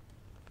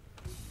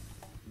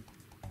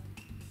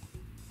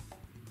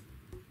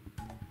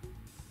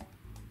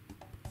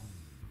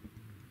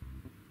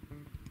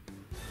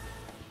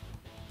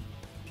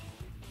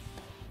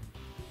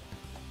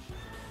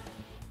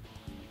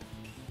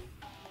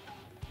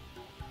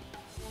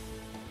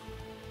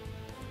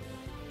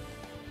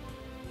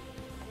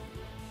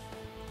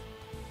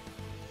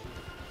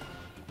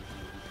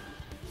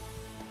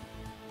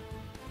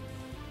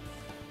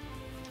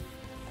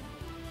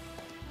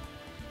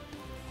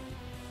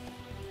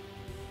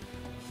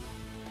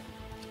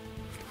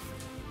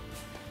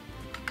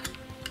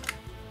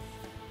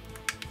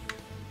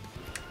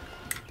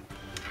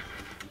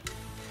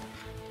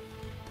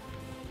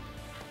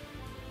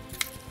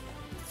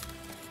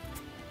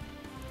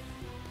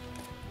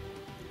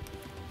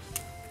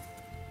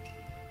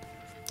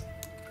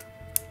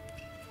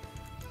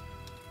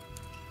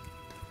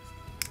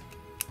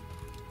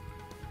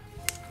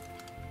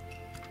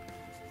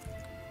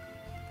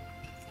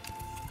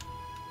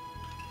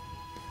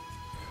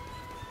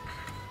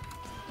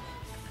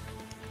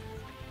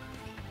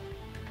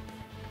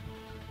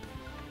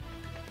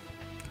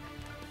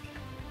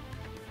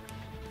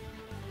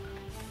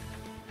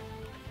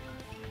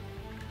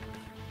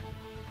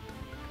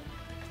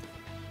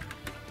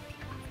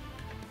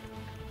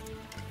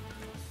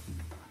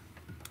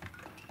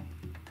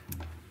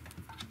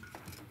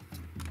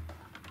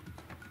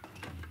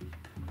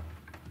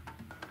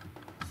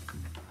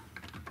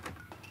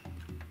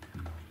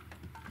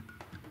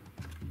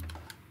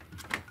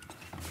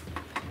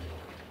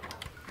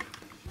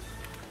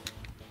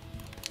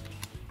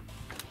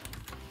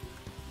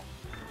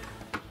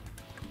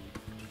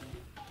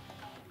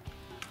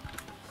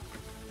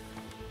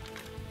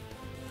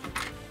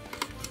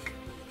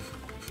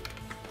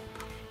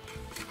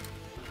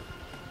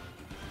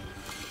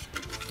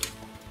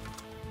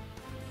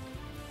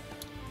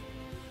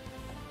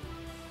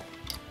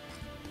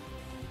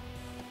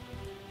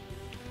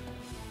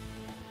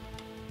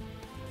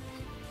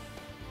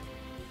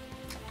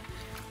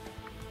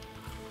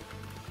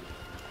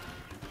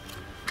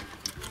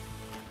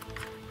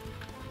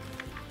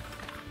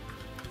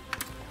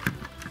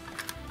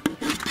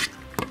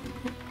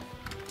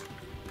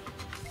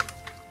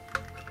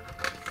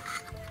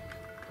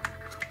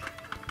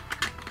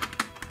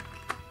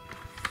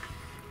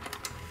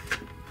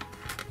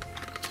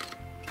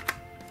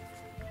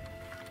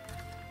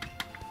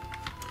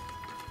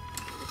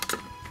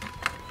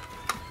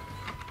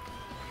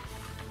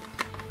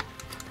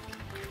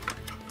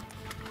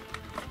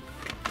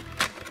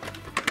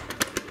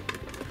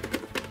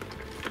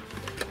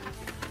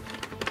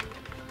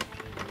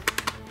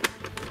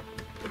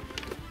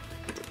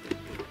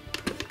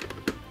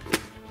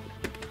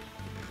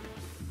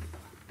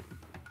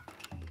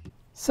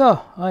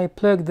 So I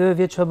plug the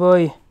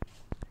VirtualBoy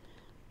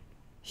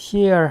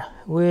here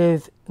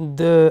with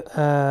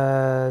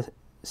the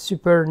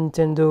Super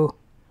Nintendo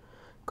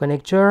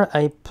connector.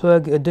 I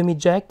plug a dummy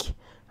jack.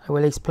 I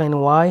will explain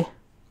why.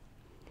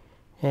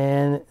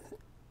 And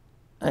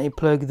I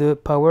plug the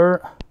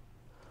power,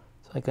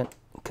 so I can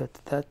cut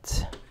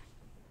that.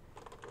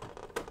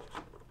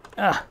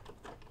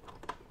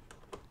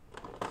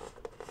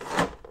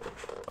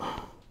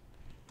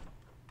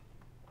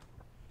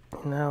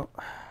 Now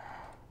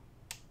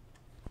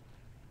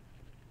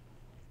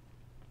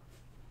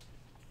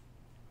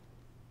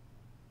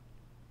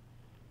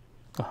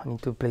Oh, I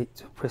need to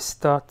press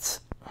start.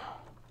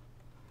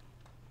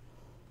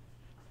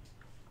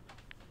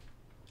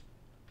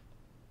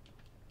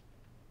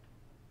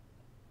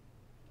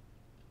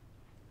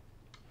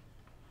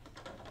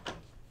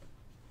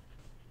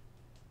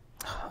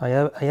 I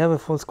have a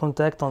false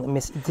contact on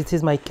this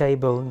is my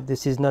cable.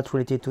 This is not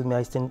related to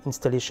my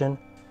installation.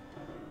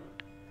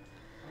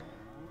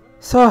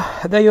 So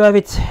there you have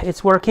it,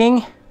 it's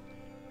working.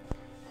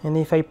 And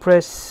if I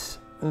press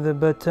the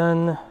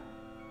button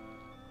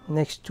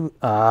next to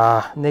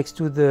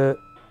the,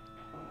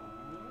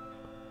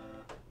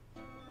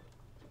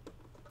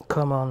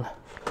 come on,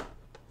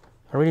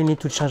 I really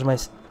need to change my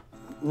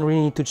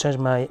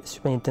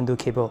Super Nintendo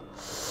cable.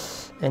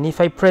 And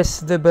if I press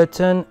the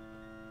button,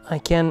 I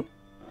can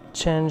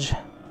change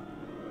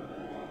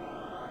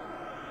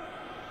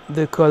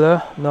the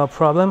color, no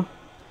problem.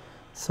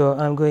 So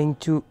I'm going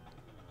to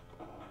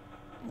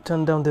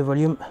turn down the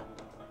volume.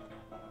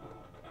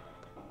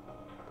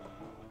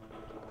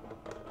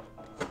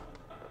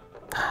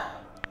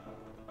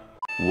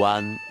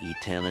 One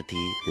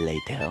eternity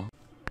later.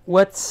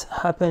 What's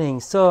happening?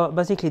 So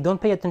basically,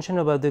 don't pay attention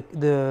about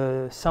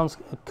the sounds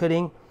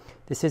cutting.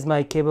 This is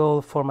my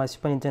cable for my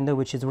Super Nintendo,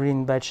 which is really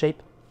in bad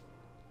shape.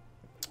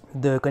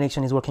 The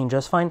connection is working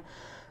just fine.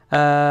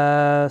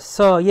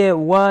 So yeah,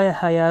 why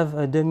I have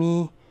a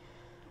dummy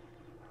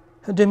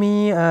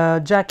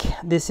jack?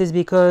 This is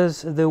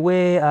because the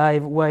way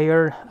I've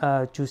wired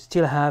to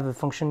still have a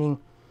functioning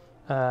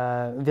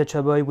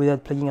VirtualBoy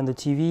without plugging on the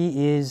TV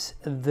is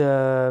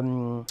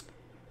the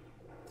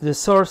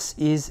source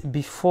is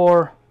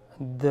before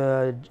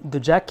the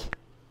jack.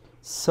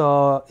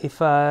 So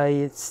if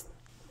I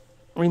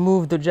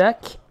remove the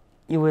jack,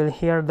 you will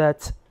hear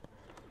that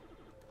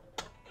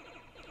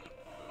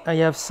I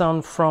have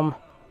sound from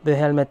the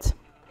helmet.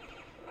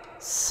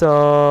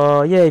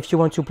 So yeah, if you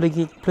want to plug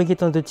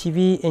it on the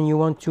TV and you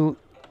want to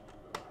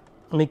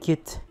make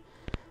it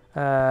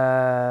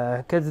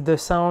cut the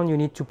sound, you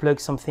need to plug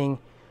something,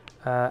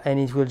 and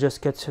it will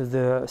just cut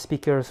the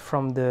speakers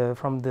from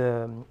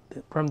the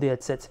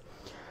headset.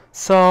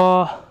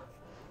 So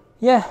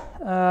yeah,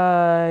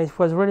 it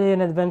was really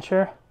an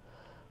adventure.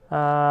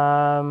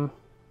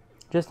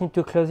 Just need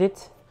to close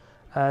it.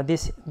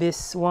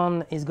 This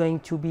one is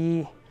going to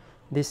be,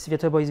 this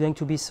VirtualBoy is going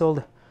to be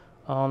sold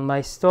on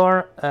my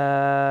store.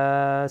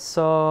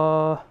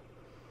 So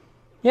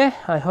yeah,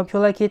 I hope you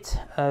like it.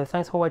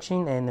 Thanks for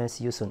watching, and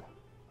see you soon.